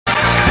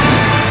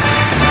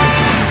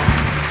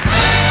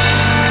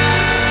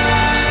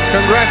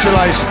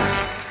Congratulations.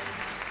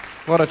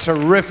 What a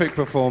terrific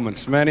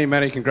performance. Many,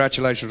 many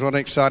congratulations. What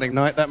an exciting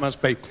night that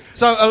must be.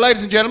 So,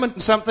 ladies and gentlemen,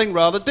 something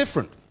rather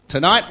different.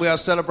 Tonight we are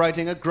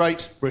celebrating a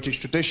great British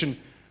tradition,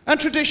 and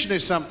tradition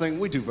is something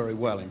we do very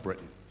well in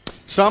Britain.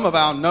 Some of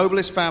our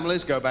noblest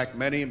families go back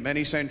many,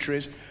 many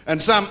centuries,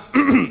 and some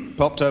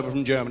popped over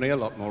from Germany a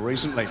lot more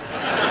recently.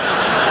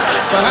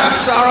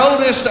 Perhaps our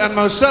oldest and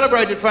most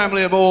celebrated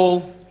family of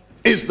all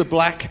is the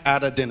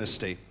BIackadder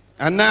dynasty.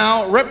 And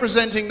now,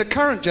 representing the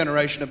current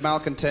generation of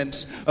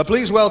malcontents,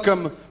 please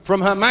welcome from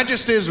Her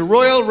Majesty's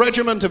Royal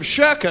Regiment of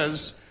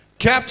Shirkers,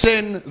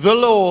 Captain the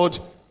Lord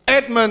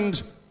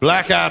Edmund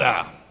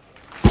BIackadder.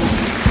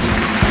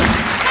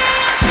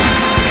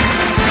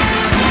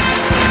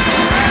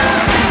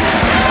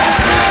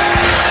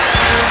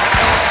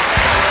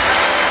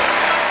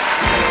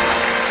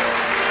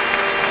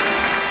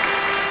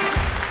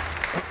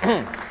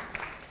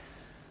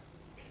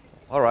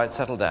 All right,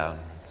 settle down.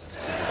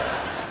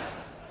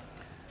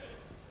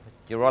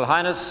 Your Royal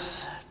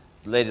Highness,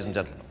 ladies and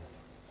gentlemen,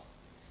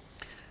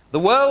 the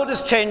world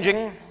is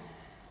changing,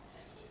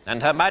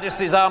 and Her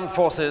Majesty's armed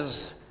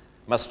forces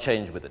must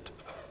change with it.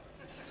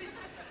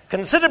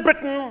 Consider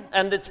Britain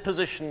and its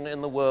position in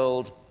the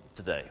world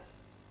today.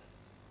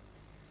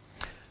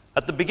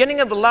 At the beginning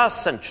of the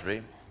last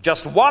century,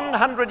 just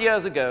 100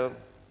 years ago,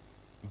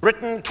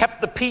 Britain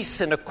kept the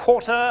peace in a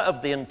quarter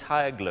of the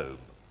entire globe.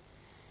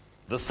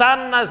 The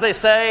sun, as they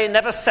say,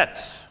 never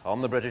set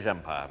on the British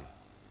Empire.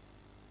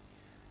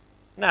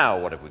 Now,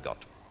 what have we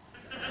got?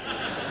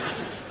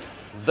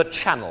 The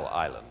Channel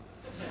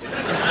Islands.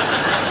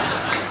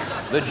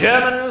 The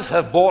Germans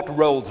have bought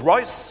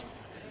Rolls-Royce.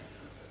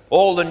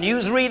 All the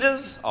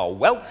newsreaders are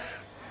Welsh.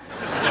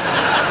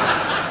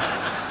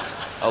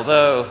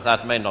 Although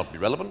that may not be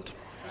relevant.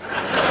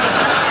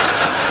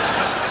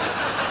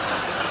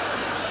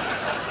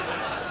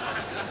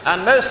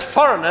 And most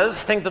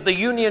foreigners think that the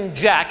Union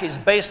Jack is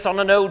based on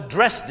an old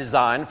dress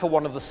design for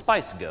one of the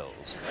Spice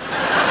Girls.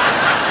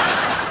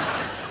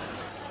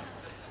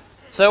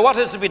 So what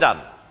is to be done?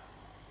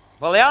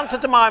 Well, the answer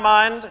to my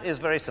mind is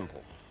very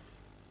simple.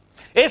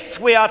 If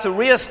we are to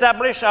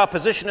re-establish our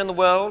position in the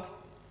world,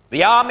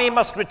 the army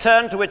must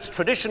return to its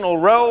traditional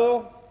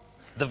role,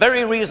 the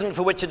very reason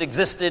for which it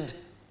existed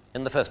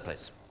in the first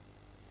place.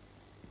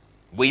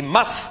 We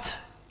must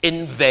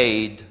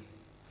invade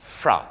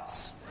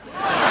France.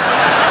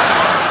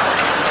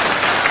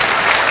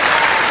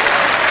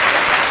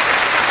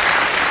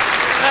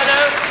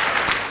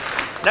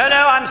 No,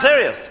 I'm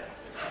serious.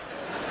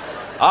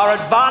 Our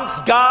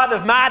advanced guard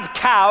of mad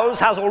cows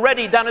has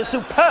already done a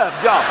superb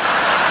job.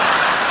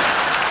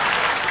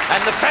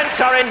 And the French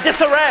are in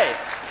disarray.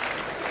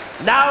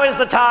 Now is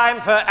the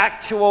time for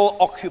actual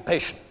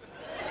occupation.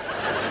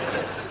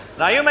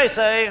 Now you may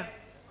say,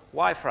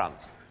 why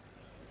France?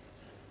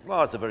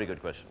 Well, it's a very good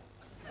question.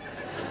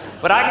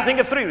 But I can think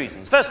of three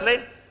reasons.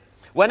 Firstly,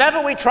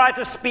 whenever we try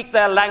to speak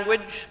their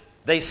language,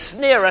 they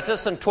sneer at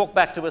us and talk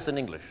back to us in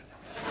English.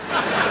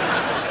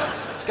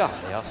 God,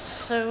 they are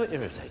so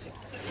irritating.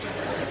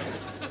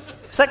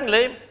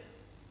 Secondly,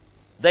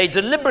 they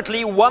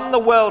deliberately won the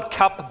World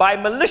Cup by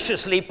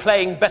maliciously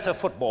playing better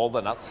football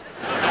than us.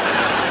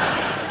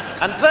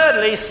 And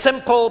thirdly,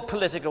 simple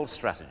political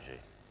strategy.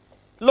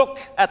 Look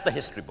at the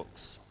history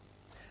books.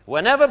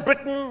 Whenever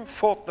Britain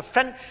fought the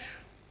French,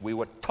 we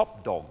were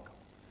top dog.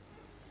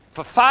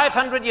 For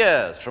 500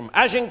 years, from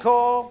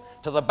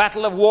Agincourt to the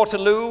Battle of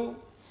Waterloo,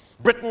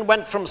 Britain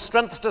went from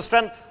strength to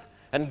strength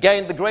and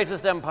gained the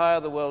greatest empire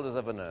the world has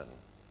ever known.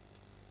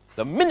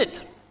 The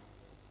minute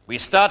we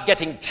start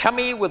getting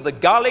chummy with the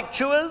garlic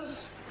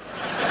chewers,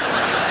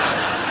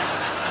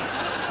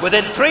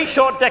 within 3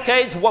 short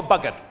decades, we're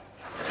buggered.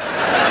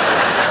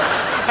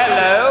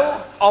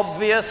 Hello,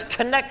 obvious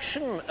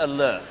connection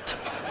alert.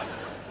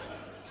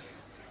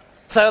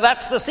 So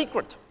that's the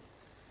secret.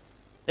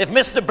 If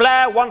Mr.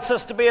 Blair wants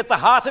us to be at the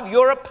heart of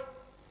Europe,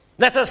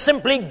 let us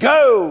simply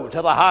go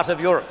to the heart of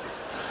Europe.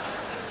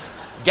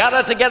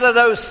 Gather together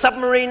those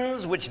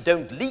submarines which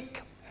don't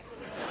leak.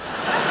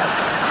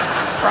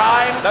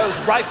 Prime those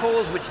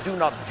rifles which do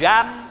not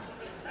jam.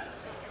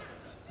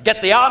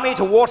 Get the army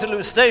to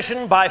Waterloo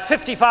Station, buy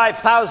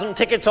 55,000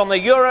 tickets on the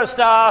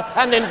Eurostar,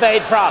 and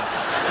invade France.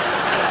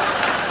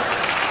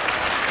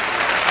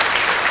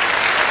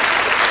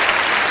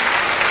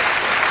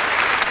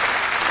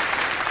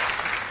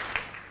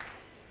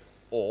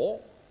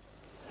 Or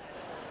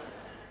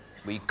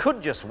we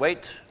could just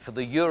wait for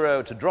the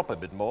euro to drop a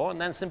bit more and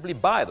then simply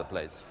buy the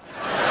place.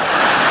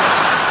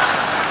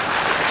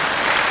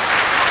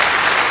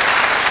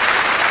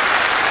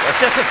 That's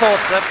just a thought,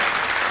 sir.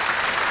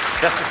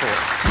 Just a thought.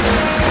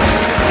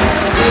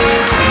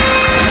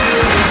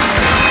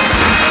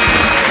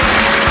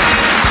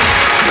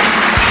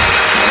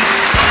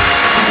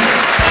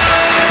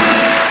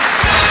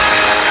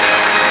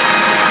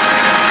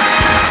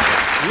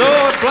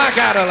 Lord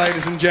BIackadder,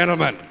 ladies and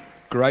gentlemen.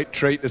 Great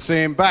treat to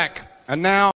see him back. And now...